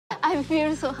I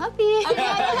feel so happy. Good.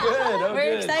 Oh, We're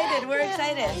good. excited. We're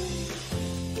excited.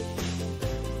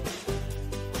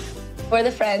 We're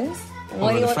the friends.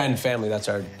 We're the friend family. That's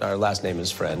our last name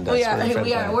is Friend. That's We are. we're the friend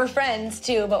We are. family. We're friends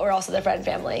too, but we're also the friend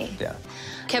family. Yeah.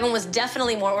 Kevin was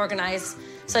definitely more organized,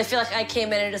 so I feel like I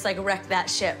came in and just like wrecked that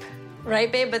ship, right,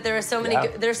 babe? But there was so many.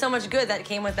 Yeah. There's so much good that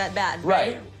came with that bad,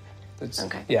 Right. right?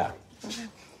 Okay. Yeah. Okay.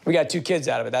 We got 2 kids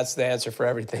out of it. That's the answer for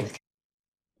everything.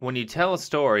 When you tell a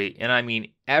story, and I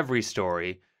mean every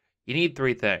story, you need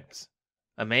 3 things: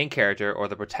 a main character or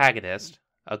the protagonist,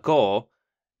 a goal,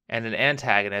 and an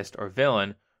antagonist or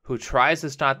villain who tries to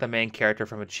stop the main character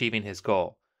from achieving his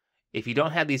goal. If you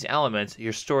don't have these elements,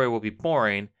 your story will be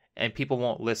boring and people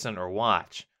won't listen or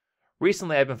watch.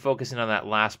 Recently, I've been focusing on that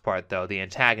last part, though, the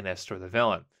antagonist or the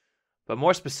villain. But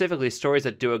more specifically, stories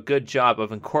that do a good job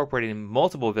of incorporating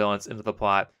multiple villains into the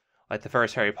plot, like the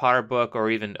first Harry Potter book or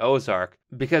even Ozark,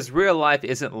 because real life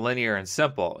isn't linear and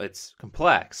simple, it's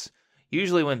complex.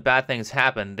 Usually when bad things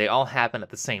happen, they all happen at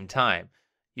the same time.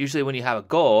 Usually when you have a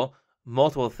goal,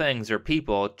 multiple things or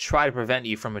people try to prevent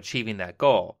you from achieving that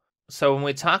goal. So when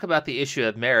we talk about the issue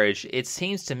of marriage, it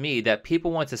seems to me that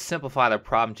people want to simplify the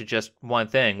problem to just one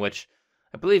thing, which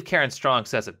I believe Karen Strong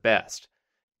says it best.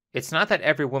 It's not that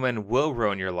every woman will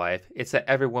ruin your life, it's that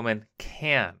every woman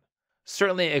can.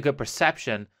 Certainly a good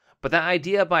perception, but that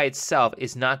idea by itself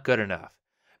is not good enough.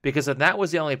 Because if that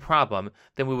was the only problem,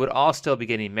 then we would all still be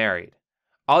getting married.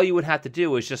 All you would have to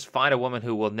do is just find a woman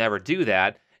who will never do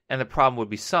that, and the problem would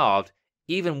be solved,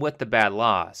 even with the bad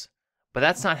laws. But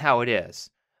that's not how it is.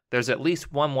 There's at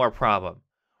least one more problem.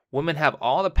 Women have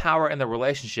all the power in the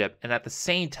relationship, and at the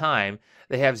same time,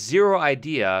 they have zero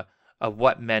idea of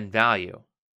what men value.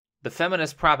 The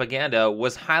feminist propaganda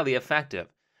was highly effective.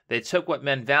 They took what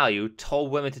men value,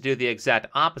 told women to do the exact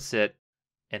opposite,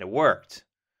 and it worked.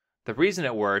 The reason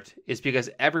it worked is because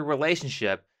every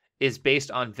relationship is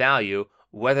based on value,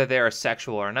 whether they are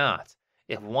sexual or not.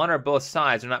 If one or both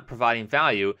sides are not providing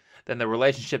value, then the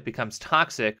relationship becomes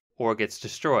toxic or gets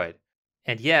destroyed.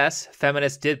 And yes,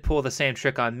 feminists did pull the same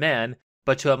trick on men,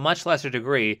 but to a much lesser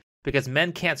degree, because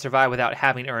men can't survive without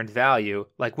having earned value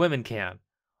like women can.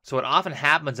 So what often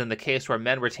happens in the case where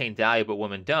men retain value but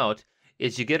women don't,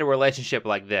 is you get a relationship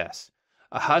like this.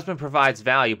 A husband provides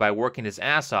value by working his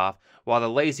ass off, while the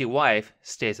lazy wife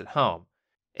stays at home.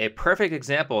 A perfect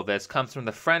example of this comes from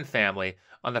the Friend family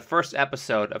on the first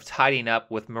episode of Tidying Up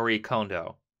with Marie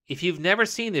Kondo. If you've never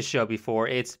seen this show before,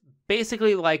 it's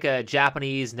basically like a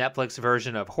Japanese Netflix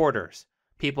version of Hoarders.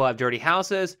 People have dirty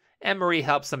houses, and Marie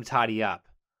helps them tidy up.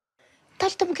 二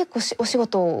人とも結構お仕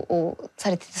事をさ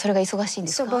れててそれが忙しいん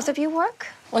ですか So both of you work?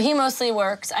 Well, he mostly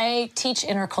works. I teach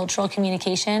intercultural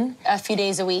communication a few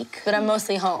days a week, but I'm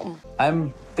mostly home.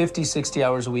 I'm 50, 60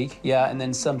 hours a week, yeah, and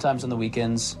then sometimes on the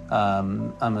weekends,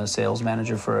 I'm a sales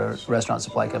manager for a restaurant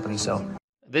supply company, so.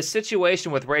 This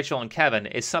situation with Rachel and Kevin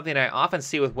is something I often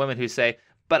see with women who say,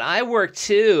 but I work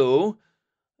too.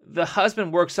 The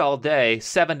husband works all day,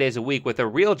 7 days a week with a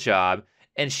real job,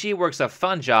 and she works a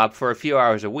fun job for a few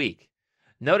hours a week.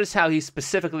 Notice how he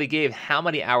specifically gave how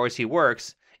many hours he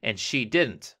works, and she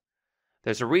didn't.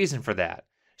 There's a reason for that.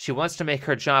 She wants to make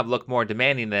her job look more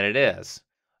demanding than it is.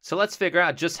 So let's figure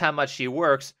out just how much she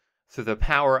works through the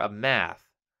power of math.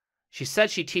 She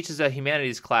said she teaches a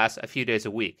humanities class a few days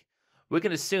a week. We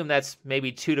can assume that's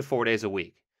maybe 2 to 4 days a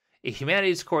week. A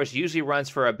humanities course usually runs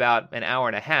for about an hour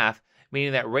and a half,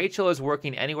 meaning that Rachel is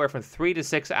working anywhere from 3 to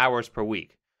 6 hours per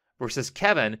week, versus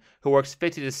Kevin, who works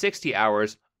 50 to 60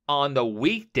 hours on the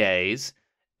weekdays,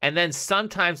 and then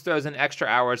sometimes throws in extra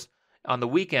hours on the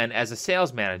weekend as a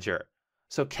sales manager.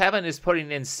 So Kevin is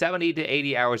putting in 70 to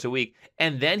 80 hours a week,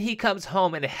 and then he comes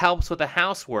home and helps with the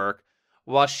housework,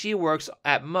 while she works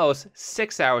at most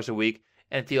 6 hours a week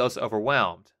and feels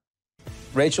overwhelmed.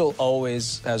 Rachel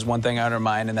always has one thing on her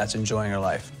mind, and that's enjoying her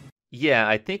life. Yeah,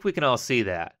 I think we can all see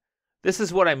that. This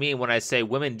is what I mean when I say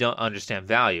women don't understand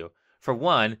value. For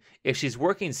one, if she's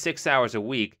working 6 hours a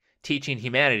week, teaching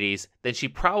humanities, then she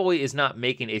probably is not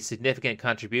making a significant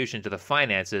contribution to the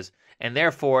finances and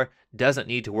therefore doesn't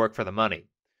need to work for the money.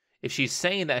 If she's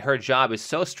saying that her job is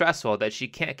so stressful that she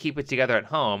can't keep it together at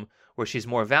home where she's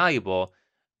more valuable,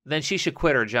 then she should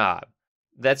quit her job.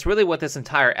 That's really what this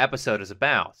entire episode is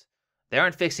about. They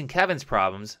aren't fixing Kevin's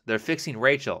problems, they're fixing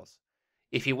Rachel's.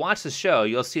 If you watch the show,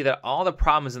 you'll see that all the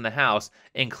problems in the house,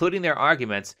 including their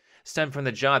arguments, stem from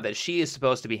the job that she is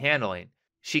supposed to be handling.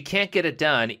 She can't get it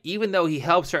done, even though he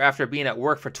helps her after being at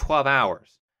work for 12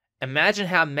 hours. Imagine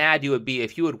how mad you would be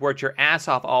if you had worked your ass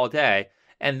off all day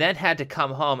and then had to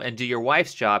come home and do your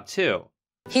wife's job too.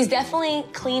 He's definitely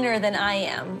cleaner than I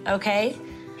am, okay?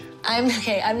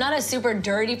 I'm not a super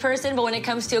dirty person, but when it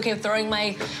comes to, throwing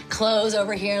my clothes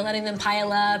over here and letting them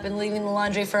pile up and leaving the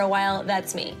laundry for a while,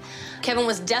 that's me. Kevin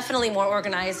was definitely more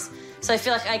organized, so I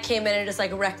feel like I came in and just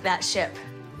like wrecked that ship.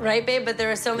 Right, babe? But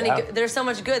there's so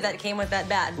much good that came with that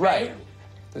bad, right?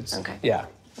 Okay. Yeah.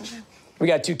 Okay. We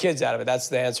got 2 kids out of it. That's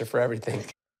the answer for everything.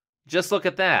 Just look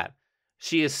at that.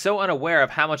 She is so unaware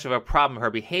of how much of a problem her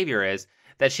behavior is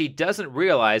that she doesn't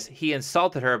realize he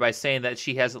insulted her by saying that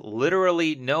she has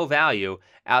literally no value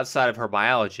outside of her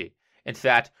biology. In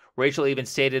fact, Rachel even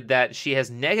stated that she has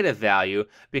negative value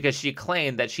because she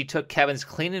claimed that she took Kevin's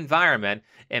clean environment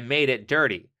and made it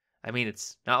dirty. I mean,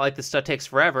 it's not like this stuff takes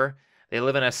forever. They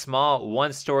live in a small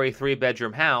 1-story,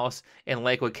 3-bedroom house in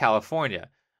Lakewood, California.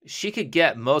 She could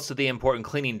get most of the important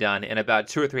cleaning done in about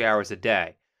 2 or 3 hours a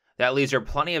day. That leaves her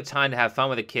plenty of time to have fun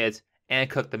with the kids and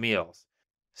cook the meals.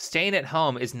 Staying at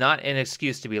home is not an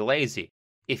excuse to be lazy.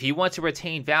 If you want to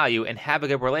retain value and have a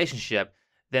good relationship,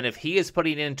 then if he is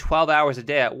putting in 12 hours a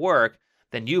day at work,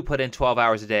 then you put in 12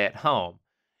 hours a day at home.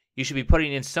 You should be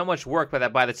putting in so much work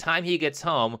that by the time he gets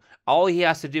home, all he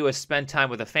has to do is spend time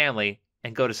with the family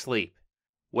and go to sleep.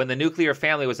 When the nuclear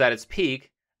family was at its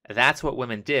peak, that's what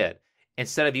women did,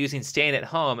 instead of using staying at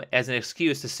home as an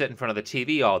excuse to sit in front of the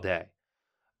TV all day.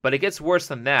 But it gets worse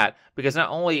than that, because not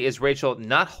only is Rachel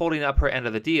not holding up her end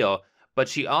of the deal, but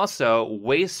she also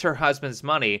wastes her husband's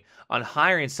money on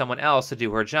hiring someone else to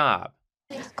do her job.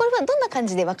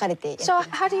 So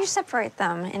how do you separate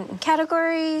them? In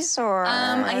categories or?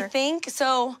 I think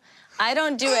so. I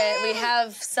don't do it. We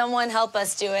have someone help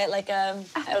us do it, like a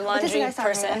laundry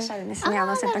person.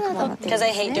 Because I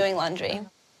hate doing laundry.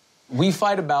 We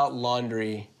fight about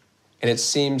laundry, and it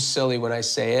seems silly when I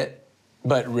say it,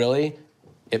 but really,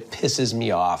 it pisses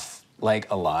me off, like,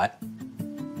 a lot.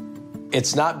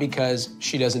 It's not because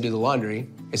she doesn't do the laundry.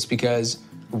 It's because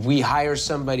we hire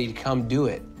somebody to come do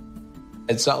it.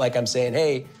 It's not like I'm saying,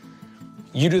 hey,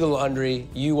 you do the laundry,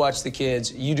 you watch the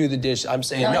kids, you do the dish. I'm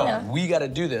saying, no, we got to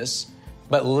do this,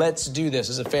 but let's do this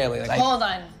as a family. Like, hold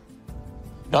on.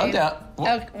 No, I'm down.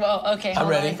 Okay,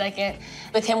 hold on a second.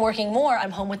 With him working more,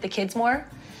 I'm home with the kids more,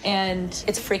 and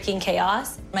it's freaking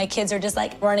chaos. My kids are just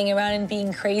like running around and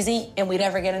being crazy, and we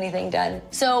never get anything done.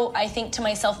 So I think to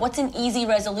myself, what's an easy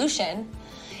resolution?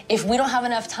 If we don't have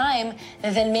enough time,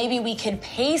 then maybe we could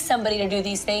pay somebody to do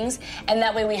these things, and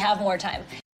that way we have more time.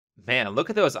 Man, look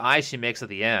at those eyes she makes at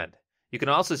the end. You can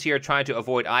also see her trying to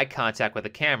avoid eye contact with the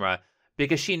camera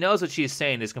because she knows what she's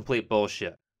saying is complete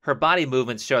bullshit. Her body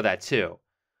movements show that too.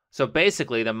 So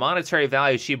basically, the monetary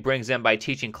value she brings in by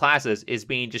teaching classes is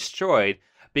being destroyed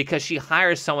because she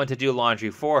hires someone to do laundry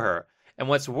for her. And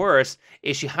what's worse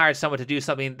is she hired someone to do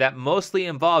something that mostly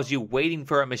involves you waiting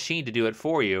for a machine to do it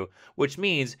for you, which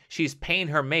means she's paying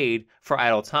her maid for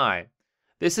idle time.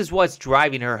 This is what's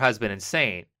driving her husband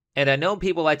insane. And I know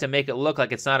people like to make it look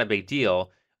like it's not a big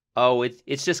deal. Oh,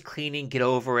 it's just cleaning, get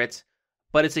over it.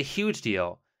 But it's a huge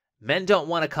deal. Men don't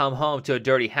want to come home to a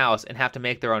dirty house and have to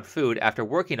make their own food after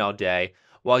working all day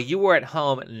while you were at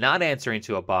home not answering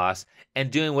to a boss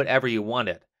and doing whatever you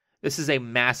wanted. This is a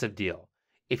massive deal.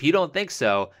 If you don't think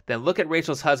so, then look at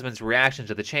Rachel's husband's reaction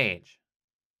to the change.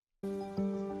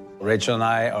 Rachel and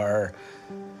I are,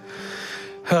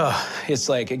 it's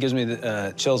like, it gives me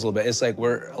the chills a little bit. It's like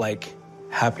we're like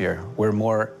happier. We're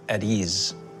more at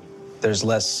ease. There's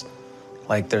less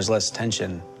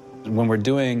tension. When we're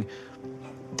doing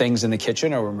things in the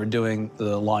kitchen or when we're doing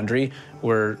the laundry,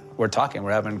 we're talking,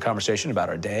 we're having a conversation about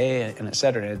our day and et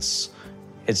cetera.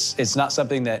 It's not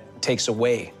something that takes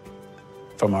away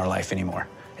from our life anymore.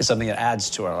 It's something that adds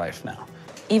to our life now.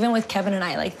 Even with Kevin and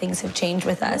I, like, things have changed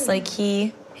with us. Like,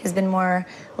 he has been more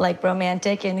like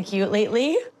romantic and cute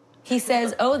lately. He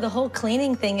says, oh, the whole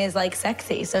cleaning thing is like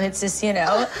sexy. So it's just,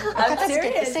 I'm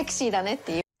serious.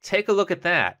 Take a look at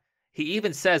that. He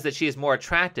even says that she is more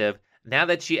attractive now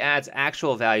that she adds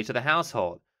actual value to the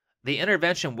household. The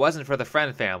intervention wasn't for the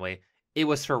friend family, it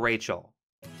was for Rachel.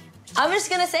 I'm just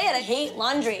gonna say it, I hate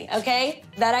laundry, okay?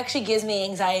 That actually gives me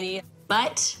anxiety.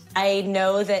 But I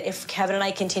know that if Kevin and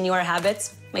I continue our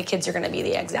habits, my kids are gonna be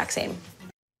the exact same.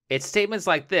 It's statements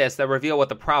like this that reveal what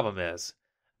the problem is.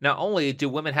 Not only do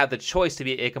women have the choice to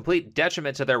be a complete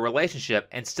detriment to their relationship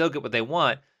and still get what they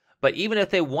want, but even if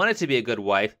they wanted to be a good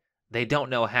wife, they don't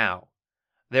know how.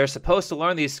 They're supposed to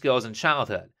learn these skills in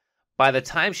childhood. By the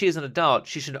time she is an adult,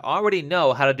 she should already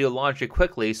know how to do laundry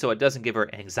quickly so it doesn't give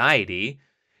her anxiety.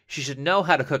 She should know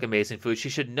how to cook amazing food. She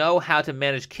should know how to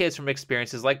manage kids from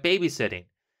experiences like babysitting.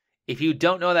 If you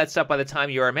don't know that stuff by the time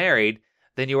you are married,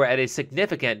 then you are at a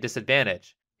significant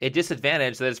disadvantage. A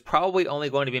disadvantage that is probably only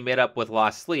going to be made up with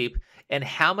lost sleep, and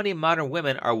how many modern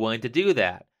women are willing to do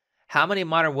that? How many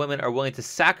modern women are willing to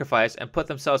sacrifice and put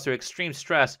themselves through extreme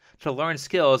stress to learn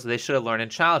skills they should have learned in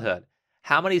childhood?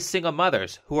 How many single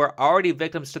mothers who are already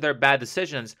victims to their bad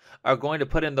decisions are going to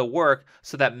put in the work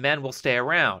so that men will stay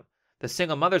around? The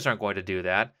single mothers aren't going to do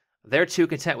that. They're too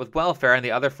content with welfare and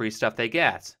the other free stuff they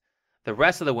get. The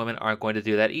rest of the women aren't going to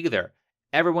do that either.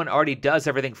 Everyone already does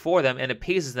everything for them and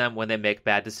appeases them when they make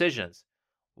bad decisions.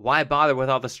 Why bother with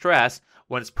all the stress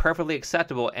when it's perfectly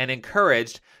acceptable and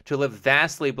encouraged to live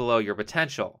vastly below your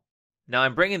potential? Now,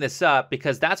 I'm bringing this up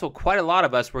because that's what quite a lot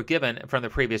of us were given from the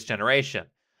previous generation.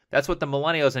 That's what the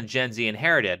millennials and Gen Z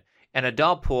inherited, an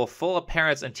adult pool full of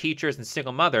parents and teachers and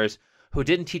single mothers who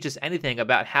didn't teach us anything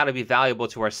about how to be valuable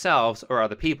to ourselves or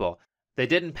other people. They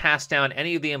didn't pass down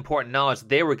any of the important knowledge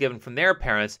they were given from their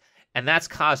parents, and that's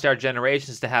caused our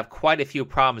generations to have quite a few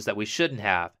problems that we shouldn't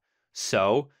have.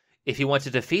 So, if you want to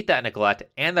defeat that neglect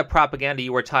and the propaganda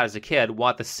you were taught as a kid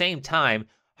while at the same time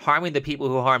harming the people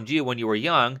who harmed you when you were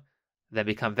young, then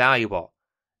become valuable.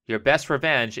 Your best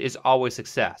revenge is always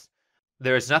success.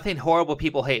 There is nothing horrible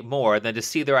people hate more than to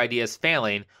see their ideas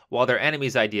failing while their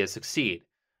enemies' ideas succeed.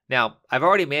 Now, I've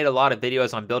already made a lot of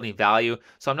videos on building value,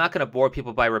 so I'm not going to bore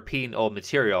people by repeating old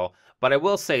material, but I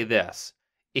will say this.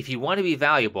 If you want to be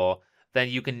valuable, then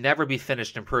you can never be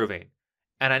finished improving.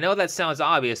 And I know that sounds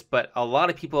obvious, but a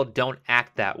lot of people don't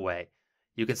act that way.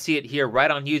 You can see it here right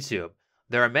on YouTube.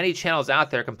 There are many channels out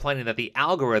there complaining that the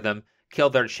algorithm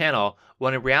killed their channel,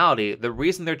 when in reality, the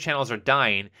reason their channels are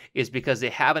dying is because they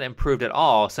haven't improved at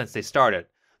all since they started.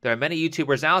 There are many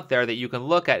YouTubers out there that you can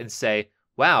look at and say,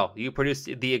 wow, you produced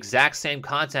the exact same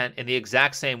content in the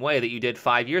exact same way that you did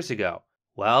 5 years ago.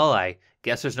 Well, I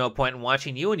guess there's no point in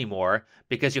watching you anymore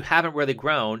because you haven't really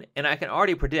grown, and I can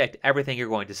already predict everything you're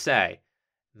going to say.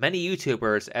 Many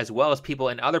YouTubers, as well as people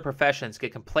in other professions,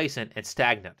 get complacent and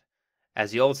stagnant.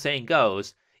 As the old saying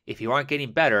goes, if you aren't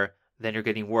getting better, then you're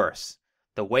getting worse.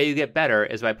 The way you get better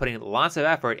is by putting lots of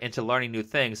effort into learning new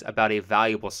things about a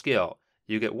valuable skill.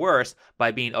 You get worse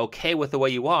by being okay with the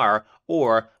way you are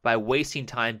or by wasting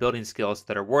time building skills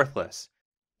that are worthless.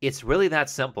 It's really that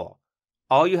simple.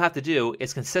 All you have to do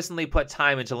is consistently put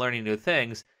time into learning new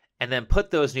things and then put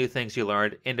those new things you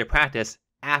learned into practice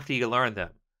after you learn them.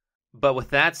 But with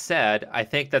that said, I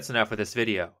think that's enough for this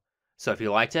video. So if you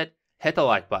liked it, hit the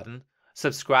like button,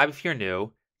 subscribe if you're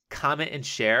new, comment and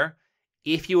share.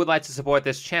 If you would like to support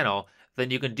this channel,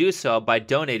 then you can do so by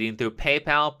donating through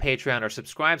PayPal, Patreon, or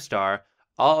Subscribestar.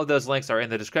 All of those links are in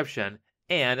the description,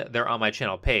 and they're on my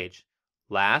channel page.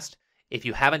 Last, if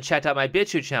you haven't checked out my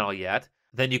BitChute channel yet,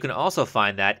 then you can also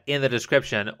find that in the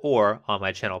description or on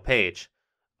my channel page.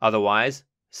 Otherwise,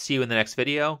 see you in the next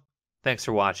video. Thanks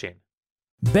for watching.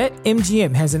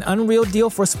 BetMGM has an unreal deal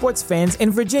for sports fans in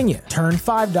Virginia. Turn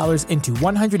 $5 into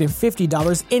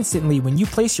 $150 instantly when you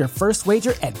place your first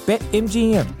wager at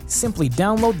BetMGM. Simply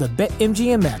download the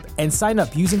BetMGM app and sign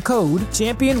up using code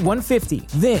Champion150.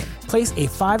 Then, place a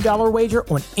 $5 wager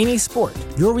on any sport.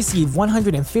 You'll receive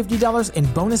 $150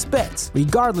 in bonus bets,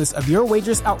 regardless of your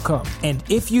wager's outcome. And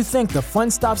if you think the fun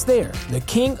stops there, the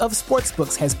king of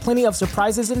sportsbooks has plenty of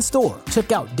surprises in store.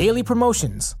 Check out daily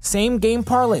promotions, same-game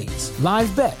parlays, live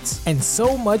bets, and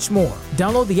so much more.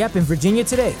 Download the app in Virginia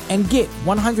today and get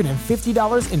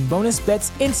 $150 in bonus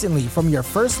bets instantly from your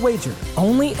first wager.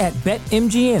 Only at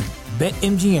BetMGM.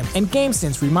 BetMGM and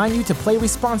GameSense remind you to play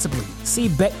responsibly. See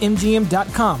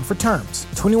BetMGM.com for terms.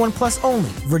 21 plus only.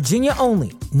 Virginia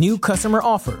only. New customer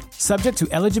offer. Subject to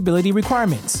eligibility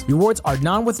requirements. Rewards are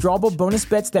non-withdrawable bonus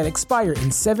bets that expire in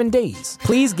 7 days.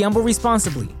 Please gamble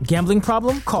responsibly. Gambling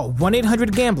problem? Call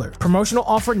 1-800-GAMBLER. Promotional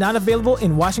offer not available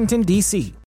in Washington, D.C.